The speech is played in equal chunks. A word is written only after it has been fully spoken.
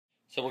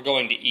So we're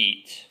going to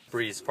eat.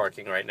 Bree's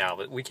parking right now,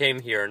 but we came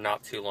here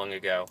not too long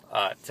ago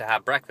to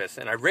have breakfast,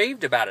 and I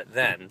raved about it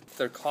then.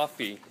 Their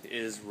coffee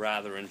is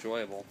rather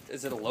enjoyable.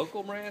 Is it a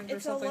local brand or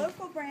something? It's a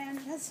local brand.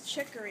 It has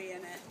chicory in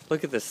it.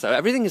 Look at this stuff.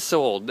 Everything is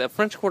so old. That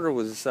French Quarter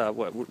was,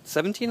 what,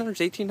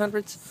 1700s,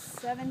 1800s?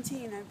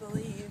 17, I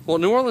believe. Well,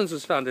 New Orleans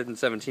was founded in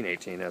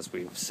 1718, as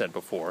we've said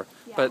before.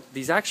 Yeah. But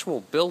these actual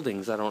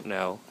buildings, I don't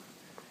know.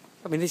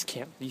 I mean, these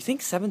can't... Do you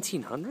think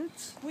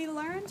 1700s? We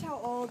learned how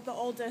old the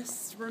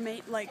oldest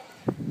remain, like...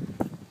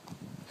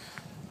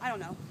 I don't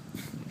know.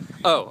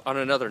 Oh, on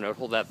another note,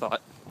 hold that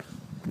thought.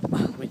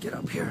 Let me get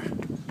up here.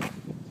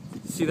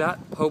 See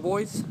that? Po'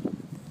 boys?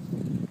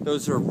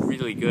 Those are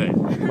really good.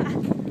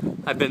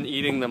 I've been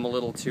eating them a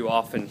little too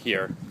often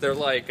here. They're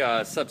like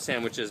sub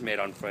sandwiches made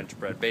on French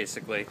bread,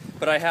 basically.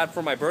 But I had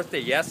for my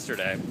birthday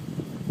yesterday,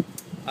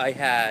 I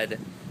had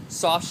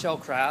soft shell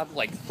crab,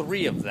 like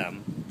 3 of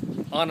them,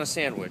 on a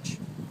sandwich.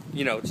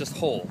 You know, just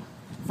whole,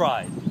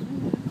 fried,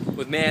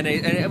 with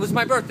mayonnaise. And it was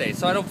my birthday,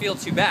 so I don't feel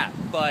too bad.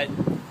 But,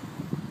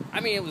 I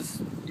mean, it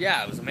was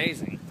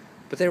amazing.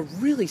 But they're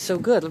really so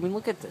good. I mean,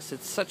 look at this.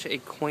 It's such a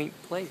quaint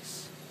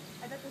place.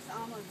 I bet this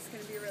omelet's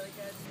going to be really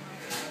good.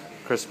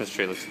 Christmas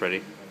tree looks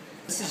pretty.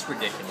 This is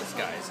ridiculous,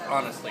 guys.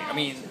 Honestly. I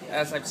mean,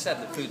 as I've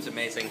said, the food's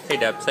amazing. Hey,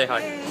 Deb, say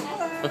hi. Hey,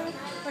 hello.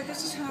 But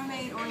this is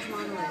homemade orange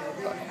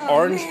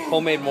marmalade.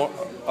 Homemade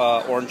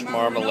orange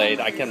marmalade.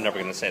 I'm never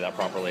going to say that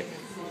properly.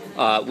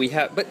 We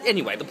have, but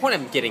anyway, the point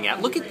I'm getting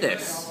at, look at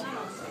this.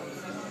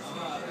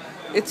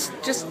 It's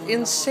just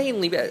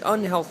insanely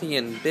unhealthy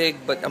and big,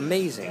 but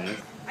amazing.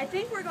 I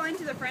think we're going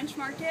to the French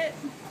market.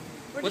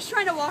 We're just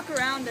trying to walk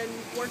around and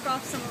work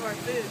off some of our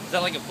food. Is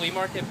that like a flea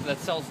market that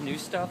sells new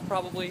stuff,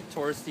 probably?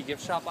 Touristy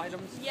gift shop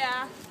items?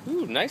 Yeah.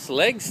 Ooh, nice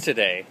legs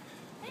today.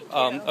 Thank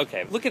you.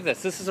 Okay, look at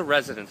this. This is a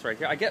residence right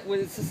here.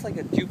 Is this like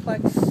a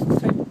duplex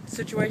type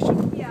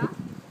situation? Yeah.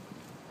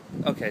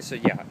 Okay, so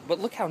yeah. But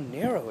look how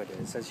narrow it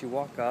is as you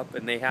walk up,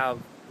 and they have,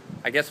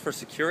 I guess for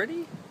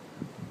security,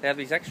 they have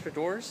these extra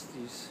doors.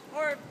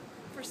 Or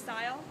for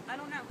style, I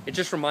don't know. It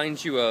just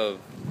reminds you of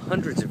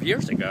hundreds of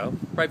years ago,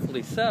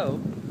 rightfully so.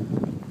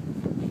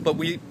 But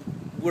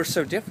we're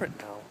so different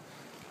now.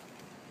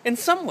 In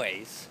some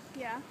ways.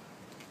 Yeah.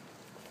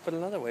 But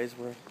in other ways,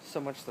 we're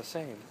so much the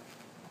same.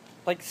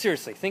 Like,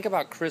 seriously, think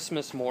about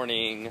Christmas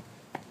morning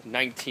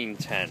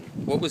 1910.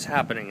 What was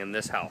happening in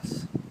this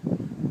house?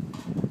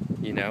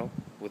 You know?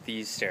 With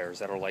these stairs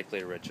that are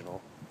likely original.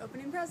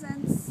 Opening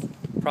presents.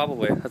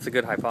 Probably. That's a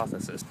good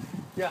hypothesis.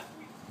 Yeah.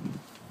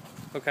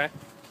 Okay.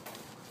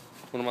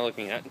 What am I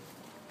looking at?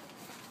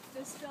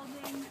 This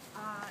building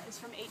is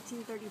from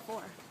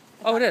 1834.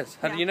 Oh, it is?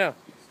 How do you know?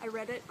 I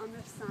read it on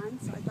the sign,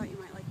 so I thought you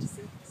might like to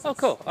see. Oh,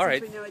 cool. All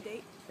right. Since we know a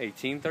date.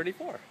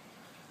 1834.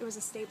 It was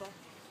a stable.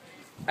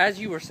 As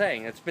you were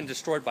saying, it's been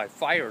destroyed by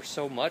fire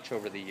so much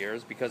over the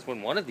years because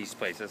when one of these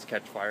places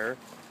catch fire,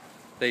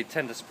 they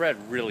tend to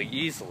spread really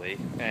easily.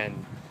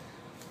 And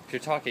if you're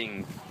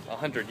talking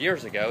 100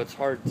 years ago, it's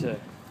hard to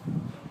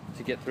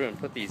get through and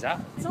put these out.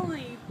 It's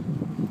only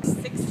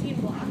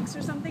 16 blocks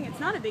or something. It's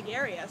not a big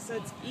area, so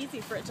it's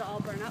easy for it to all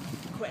burn up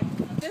quick.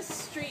 This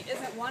street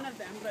isn't one of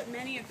them, but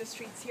many of the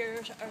streets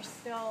here are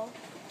still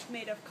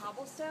made of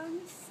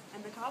cobblestones,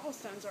 and the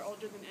cobblestones are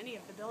older than any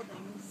of the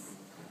buildings.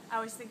 I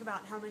always think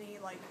about how many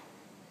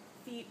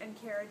feet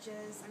and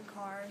carriages and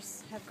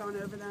cars have gone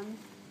over them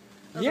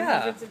over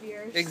hundreds of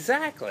years.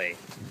 Exactly.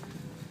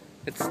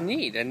 It's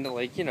neat, and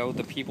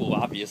the people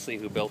obviously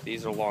who built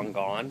these are long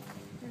gone,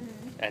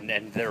 and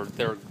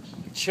their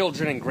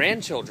children and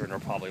grandchildren are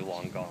probably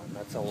long gone.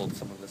 That's how old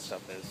some of this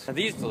stuff is. And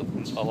these look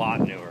a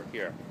lot newer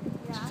here,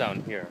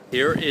 down here.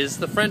 Here is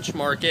the French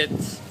market,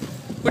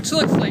 which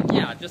looks like,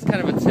 just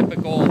kind of a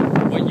typical,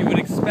 what you would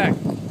expect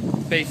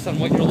based on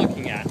what you're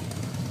looking at.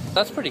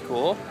 That's pretty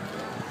cool.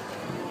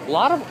 A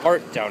lot of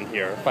art down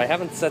here, if I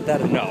haven't said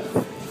that enough.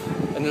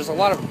 And there's a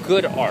lot of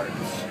good art.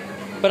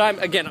 But I'm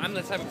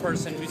the type of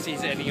person who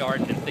sees any art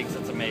and thinks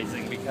it's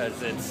amazing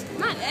because it's...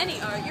 Not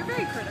any art, you're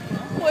very critical.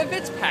 Well, if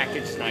it's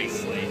packaged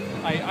nicely,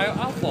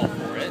 I'll fall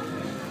for it.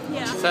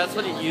 Yeah. So that's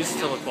what it used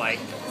to look like.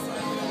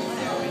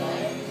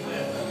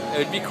 It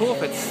would be cool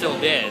if it still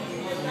did.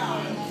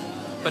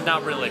 But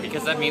not really,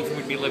 because that means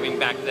we'd be living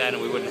back then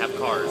and we wouldn't have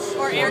cars.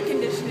 Or air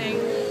conditioning.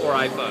 Or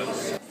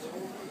iPhones.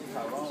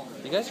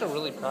 You guys are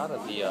really proud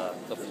of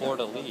the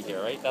fleur-de-lis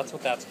here, right? That's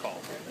what that's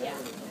called. Yeah.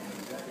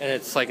 And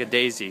it's like a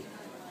daisy.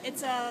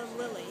 It's a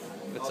lily.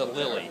 It's a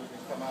lily.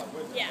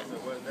 Yeah.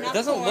 It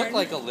doesn't look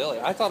like a lily.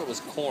 I thought it was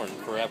corn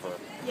forever.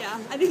 Yeah,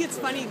 I think it's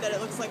funny that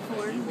it looks like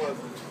corn.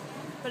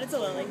 But it's a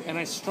lily. And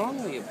I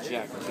strongly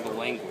object to the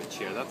language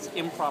here. That's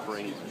improper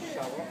English.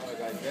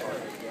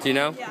 Do you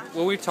know? Yeah.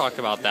 Well, we've talked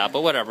about that,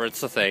 but whatever.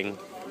 It's a thing.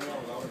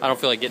 I don't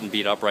feel like getting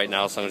beat up right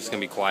now, so I'm just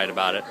going to be quiet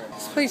about it.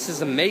 This place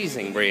is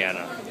amazing,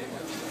 Brianna.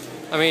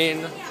 I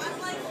mean,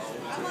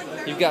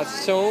 you've got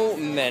so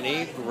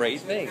many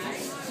great things.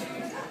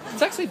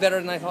 It's actually better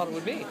than I thought it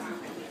would be.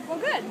 Well,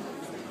 good.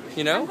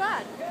 You know? I'm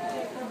glad.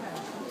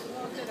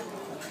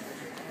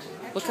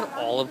 Look at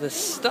all of this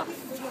stuff.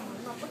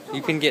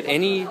 You can get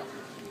any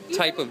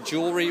type of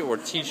jewelry or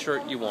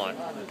t-shirt you want.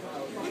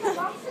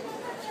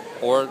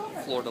 Or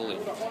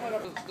fleur-de-lis.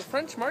 The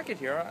French market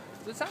here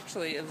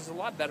it was a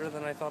lot better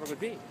than I thought it would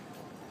be.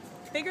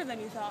 Bigger than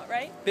you thought,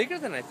 right? Bigger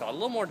than I thought, a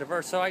little more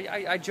diverse. So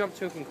I jumped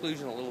to a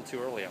conclusion a little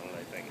too early on it,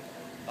 I think.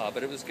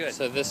 But it was good.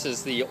 So this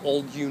is the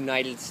old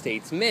United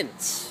States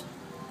Mint.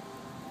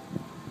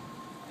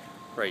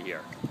 Right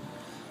here.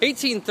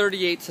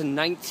 1838 to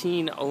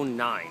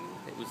 1909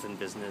 it was in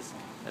business.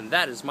 And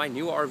that is my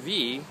new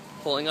RV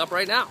pulling up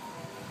right now.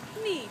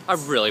 Neat. I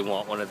really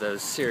want one of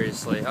those,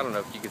 seriously. I don't know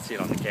if you can see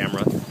it on the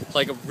camera.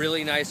 Like a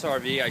really nice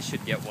RV, I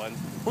should get one.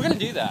 We're gonna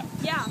do that.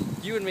 Yeah.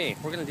 You and me,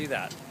 we're gonna do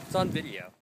that. It's on video.